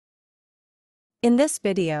In this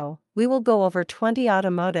video, we will go over 20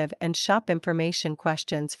 automotive and shop information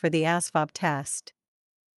questions for the ASVAB test.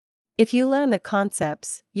 If you learn the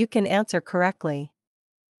concepts, you can answer correctly.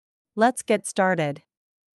 Let's get started.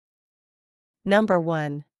 Number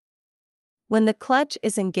 1. When the clutch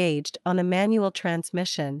is engaged on a manual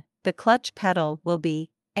transmission, the clutch pedal will be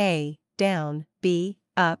A. Down, B.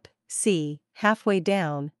 Up, C. Halfway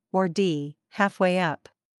down, or D. Halfway up.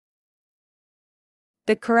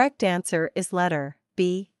 The correct answer is letter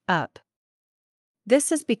B. Up.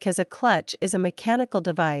 This is because a clutch is a mechanical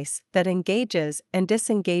device that engages and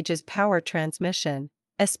disengages power transmission,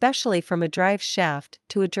 especially from a drive shaft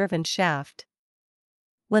to a driven shaft.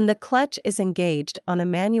 When the clutch is engaged on a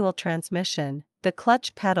manual transmission, the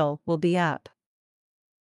clutch pedal will be up.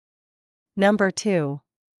 Number 2.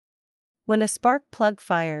 When a spark plug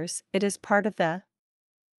fires, it is part of the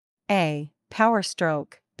A. Power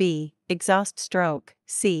stroke, B. Exhaust stroke,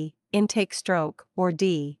 C. Intake stroke, or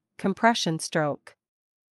D. Compression stroke.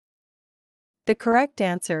 The correct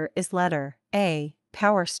answer is letter A.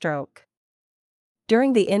 Power stroke.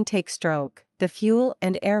 During the intake stroke, the fuel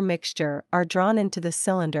and air mixture are drawn into the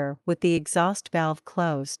cylinder with the exhaust valve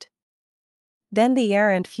closed. Then the air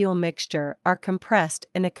and fuel mixture are compressed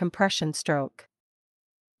in a compression stroke.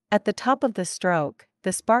 At the top of the stroke,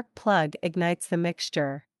 the spark plug ignites the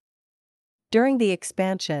mixture. During the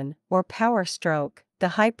expansion, or power stroke, the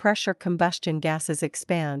high-pressure combustion gases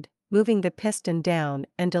expand, moving the piston down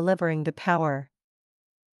and delivering the power.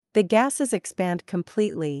 The gases expand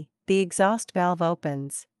completely, the exhaust valve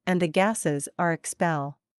opens, and the gases are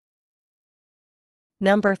expelled.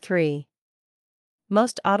 Number 3.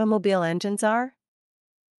 Most automobile engines are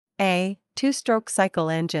A. 2-stroke cycle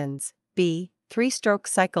engines, B. 3-stroke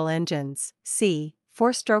cycle engines, C.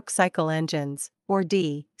 4-stroke cycle engines, or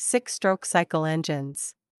D. 6-stroke cycle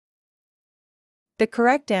engines. The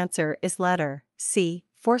correct answer is letter C.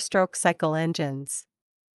 4-stroke cycle engines.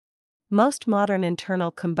 Most modern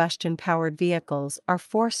internal combustion-powered vehicles are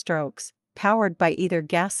 4 strokes, powered by either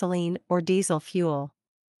gasoline or diesel fuel.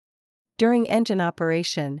 During engine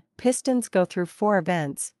operation, pistons go through 4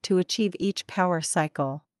 events to achieve each power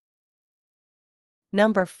cycle.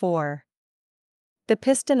 Number 4. The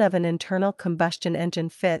piston of an internal combustion engine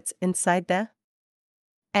fits inside the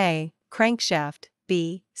A. Crankshaft,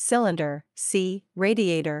 B. Cylinder, C.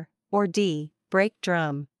 Radiator, or D. Brake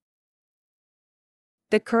drum.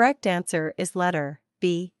 The correct answer is letter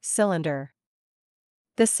B. Cylinder.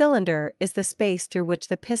 The cylinder is the space through which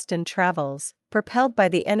the piston travels, propelled by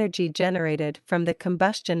the energy generated from the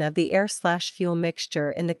combustion of the air/fuel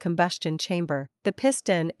mixture in the combustion chamber. The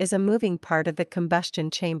piston is a moving part of the combustion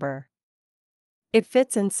chamber. It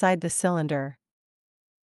fits inside the cylinder.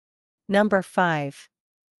 Number 5.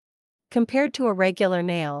 Compared to a regular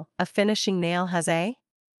nail, a finishing nail has A.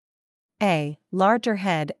 Larger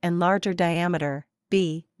head and larger diameter,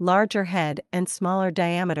 B. Larger head and smaller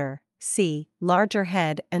diameter, C. Larger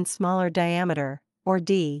head and smaller diameter, or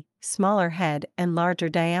D. Smaller head and larger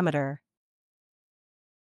diameter.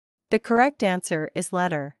 The correct answer is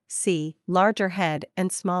letter C. Larger head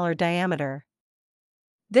and smaller diameter.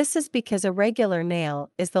 This is because a regular nail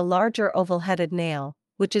is the larger oval-headed nail,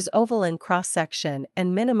 which is oval in cross-section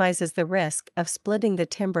and minimizes the risk of splitting the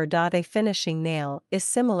timber. A finishing nail is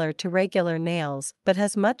similar to regular nails but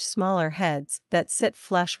has much smaller heads that sit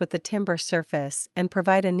flush with the timber surface and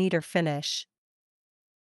provide a neater finish.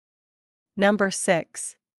 Number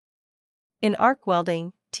 6. In arc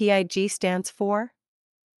welding, TIG stands for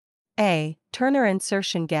A. Turner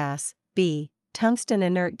insertion gas, B. Tungsten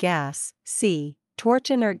inert gas, C.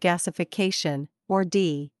 Torch inert gasification, or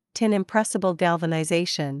D. Tin impressible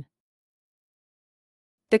galvanization.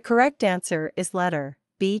 The correct answer is letter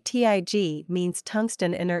B. TIG means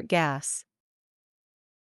tungsten inert gas.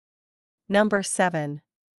 Number 7.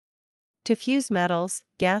 To fuse metals,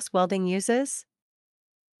 gas welding uses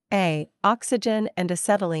A. Oxygen and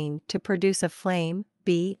acetylene to produce a flame,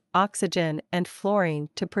 B. Oxygen and fluorine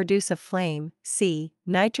to produce a flame, C.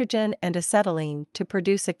 Nitrogen and acetylene to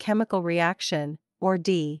produce a chemical reaction, or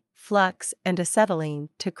D. Flux and acetylene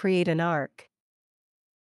to create an arc.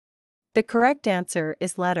 The correct answer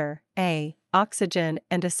is letter A. Oxygen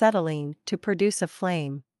and acetylene to produce a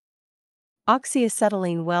flame.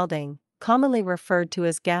 Oxyacetylene welding, commonly referred to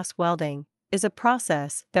as gas welding, is a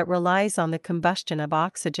process that relies on the combustion of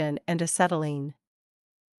oxygen and acetylene.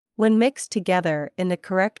 When mixed together in the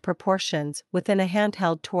correct proportions within a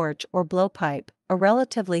handheld torch or blowpipe, a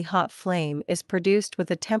relatively hot flame is produced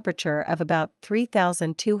with a temperature of about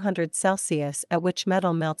 3,200 Celsius at which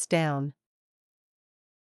metal melts down.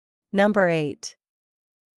 Number 8.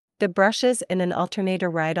 The brushes in an alternator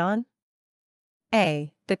ride-on?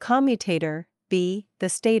 A. The commutator, B. The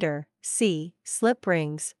stator, C. Slip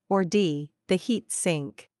rings, or D. The heat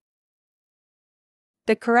sink?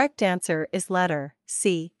 The correct answer is letter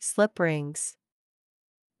C. Slip rings.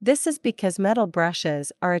 This is because metal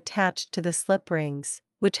brushes are attached to the slip rings,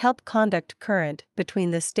 which help conduct current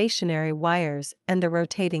between the stationary wires and the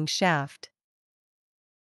rotating shaft.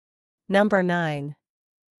 Number 9.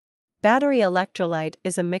 Battery electrolyte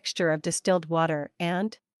is a mixture of distilled water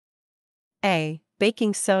and A.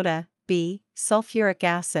 Baking soda, B. Sulfuric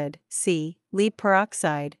acid, C. Lead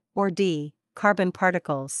peroxide, or D. Carbon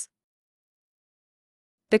particles.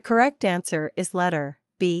 The correct answer is letter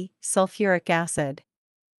B. Sulfuric acid.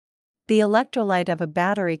 The electrolyte of a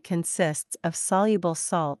battery consists of soluble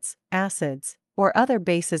salts, acids, or other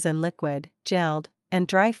bases in liquid, gelled, and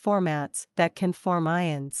dry formats that can form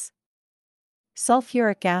ions.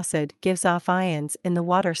 Sulfuric acid gives off ions in the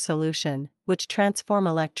water solution, which transform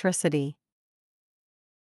electricity.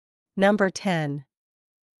 Number 10.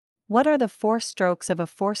 What are the 4 strokes of a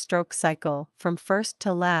 4-stroke cycle from first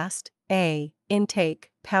to last? A. Intake,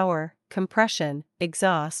 power, compression,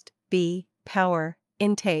 exhaust, B. Power,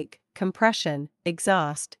 intake, compression,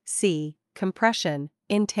 exhaust, C. Compression,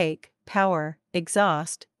 intake, power,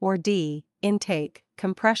 exhaust, or D. Intake,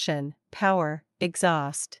 compression, power,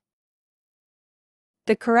 exhaust.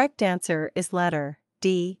 The correct answer is letter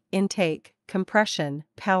D. Intake, compression,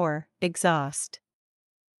 power, exhaust.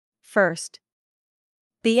 First,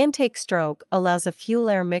 the intake stroke allows a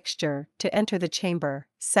fuel-air mixture to enter the chamber.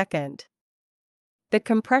 Second, the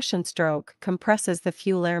compression stroke compresses the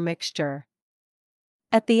fuel-air mixture.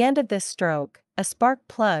 At the end of this stroke, a spark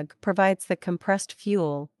plug provides the compressed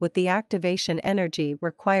fuel with the activation energy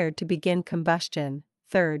required to begin combustion.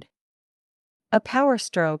 Third, a power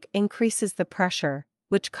stroke increases the pressure,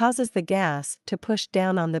 which causes the gas to push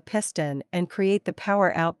down on the piston and create the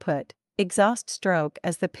power output. Exhaust stroke: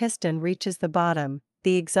 as the piston reaches the bottom,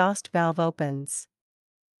 the exhaust valve opens.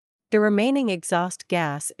 The remaining exhaust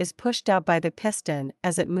gas is pushed out by the piston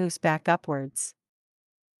as it moves back upwards.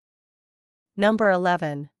 Number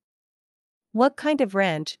 11. What kind of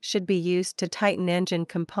wrench should be used to tighten engine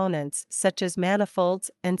components such as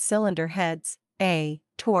manifolds and cylinder heads? A.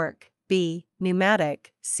 Torque, B.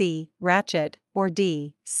 Pneumatic, C. Ratchet, or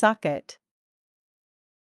D. Socket?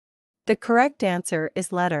 The correct answer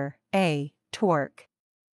is letter A. Torque.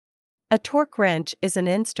 A torque wrench is an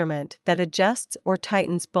instrument that adjusts or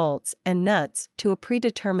tightens bolts and nuts to a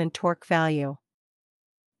predetermined torque value.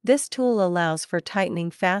 This tool allows for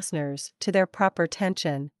tightening fasteners to their proper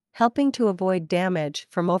tension, helping to avoid damage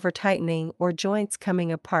from over-tightening or joints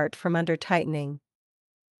coming apart from under-tightening.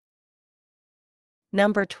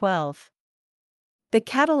 Number 12. The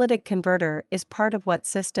catalytic converter is part of what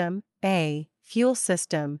system? A. Fuel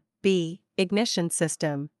system, B. Ignition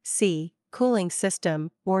system, C. Cooling system,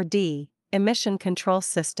 or D. Emission control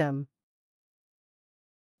system?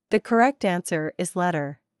 The correct answer is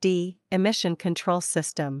letter D. Emission control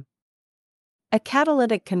system. A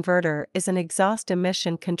catalytic converter is an exhaust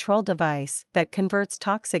emission control device that converts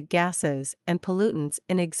toxic gases and pollutants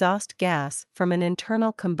in exhaust gas from an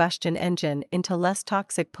internal combustion engine into less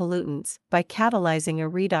toxic pollutants by catalyzing a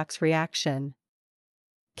redox reaction.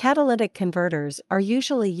 Catalytic converters are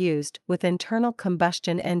usually used with internal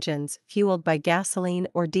combustion engines fueled by gasoline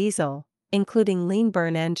or diesel, including lean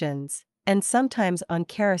burn engines, and sometimes on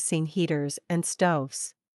kerosene heaters and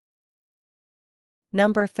stoves.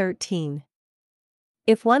 Number 13.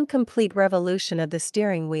 If one complete revolution of the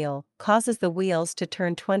steering wheel causes the wheels to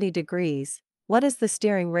turn 20 degrees, what is the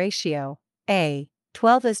steering ratio? A.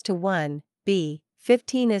 12:1, B.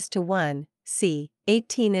 15:1, C.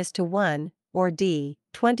 18:1, or D.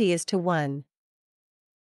 20:1?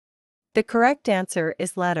 The correct answer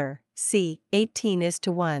is letter C.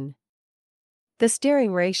 18:1. The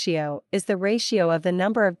steering ratio is the ratio of the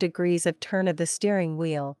number of degrees of turn of the steering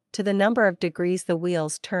wheel to the number of degrees the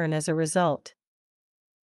wheels turn as a result.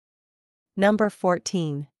 Number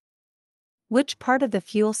 14. Which part of the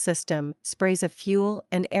fuel system sprays a fuel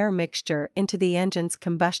and air mixture into the engine's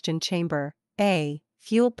combustion chamber? A.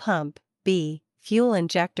 Fuel pump, B. Fuel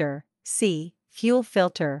injector, C. Fuel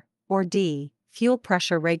filter, or D. Fuel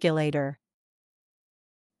pressure regulator?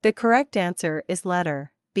 The correct answer is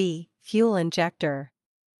letter B. Fuel injector.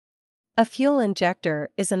 A fuel injector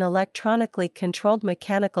is an electronically controlled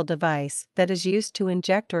mechanical device that is used to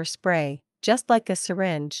inject or spray, just like a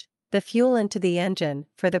syringe, the fuel into the engine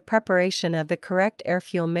for the preparation of the correct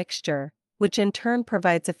air-fuel mixture, which in turn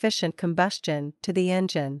provides efficient combustion to the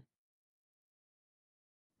engine.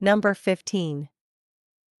 Number 15.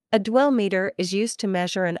 A dwell meter is used to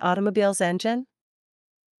measure an automobile's engine?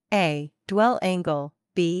 A. Dwell angle,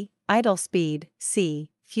 B. Idle speed,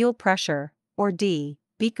 C. Fuel pressure, or D.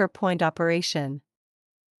 Beaker point operation?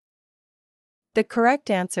 The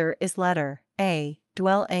correct answer is letter A.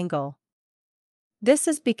 Dwell angle. This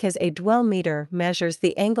is because a dwell meter measures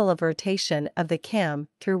the angle of rotation of the cam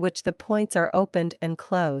through which the points are opened and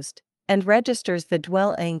closed, and registers the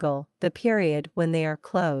dwell angle, the period when they are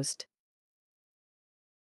closed.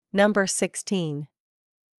 Number 16.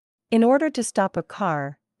 In order to stop a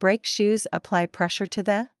car, brake shoes apply pressure to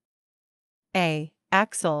the A.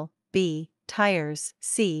 Axle, B. Tires,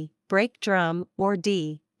 C. Brake drum, or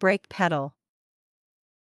D. Brake pedal.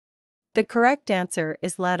 The correct answer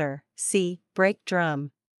is letter C. Brake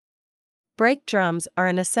drum. Brake drums are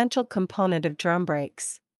an essential component of drum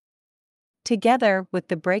brakes. Together with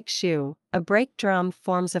the brake shoe, a brake drum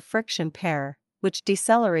forms a friction pair, which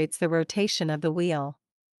decelerates the rotation of the wheel.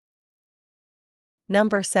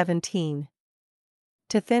 Number 17.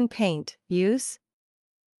 To thin paint, use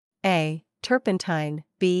A. Turpentine,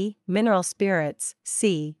 B. Mineral spirits,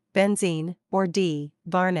 C. Benzene, or D.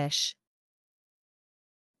 Varnish.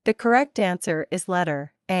 The correct answer is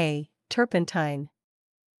letter A. Turpentine.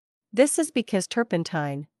 This is because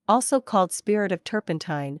turpentine, also called spirit of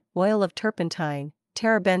turpentine, oil of turpentine,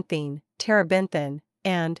 terebinthine,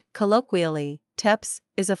 and, colloquially, TEPS,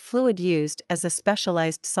 is a fluid used as a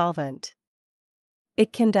specialized solvent.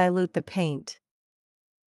 It can dilute the paint.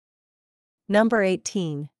 Number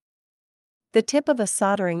 18. The tip of a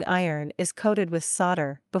soldering iron is coated with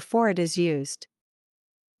solder before it is used.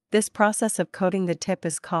 This process of coating the tip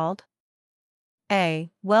is called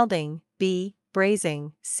A. Welding, B.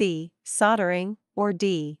 Brazing, C. Soldering, or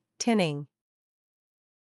D. Tinning.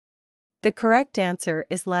 The correct answer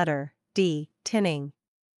is letter D. Tinning.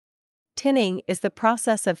 Tinning is the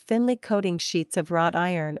process of thinly coating sheets of wrought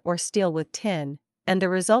iron or steel with tin, and the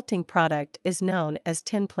resulting product is known as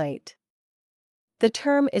tinplate. The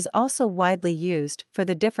term is also widely used for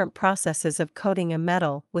the different processes of coating a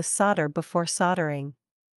metal with solder before soldering.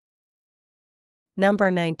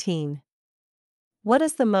 Number 19. What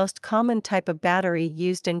is the most common type of battery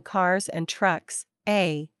used in cars and trucks?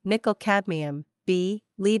 A. Nickel-cadmium, B.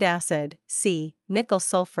 Lead-acid, C.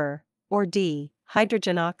 Nickel-sulfur, or D.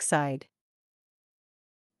 Hydrogen oxide.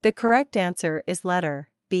 The correct answer is letter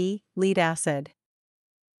B. Lead-acid.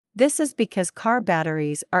 This is because car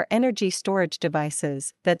batteries are energy storage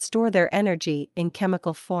devices that store their energy in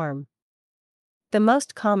chemical form. The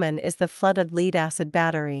most common is the flooded lead-acid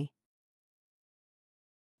battery.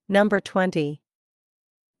 Number 20.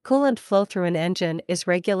 Coolant flow through an engine is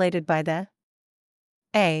regulated by the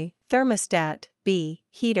A. Thermostat, B.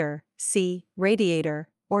 Heater, C. Radiator,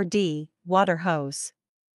 or D. Water hose.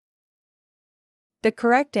 The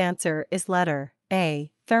correct answer is letter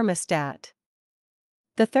A. Thermostat.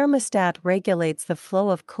 The thermostat regulates the flow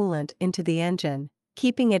of coolant into the engine,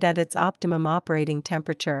 keeping it at its optimum operating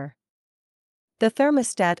temperature. The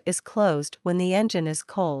thermostat is closed when the engine is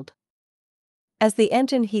cold. As the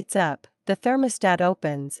engine heats up, the thermostat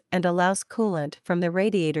opens and allows coolant from the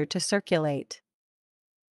radiator to circulate.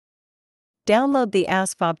 Download the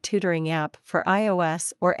ASVAB tutoring app for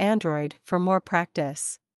iOS or Android for more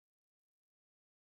practice.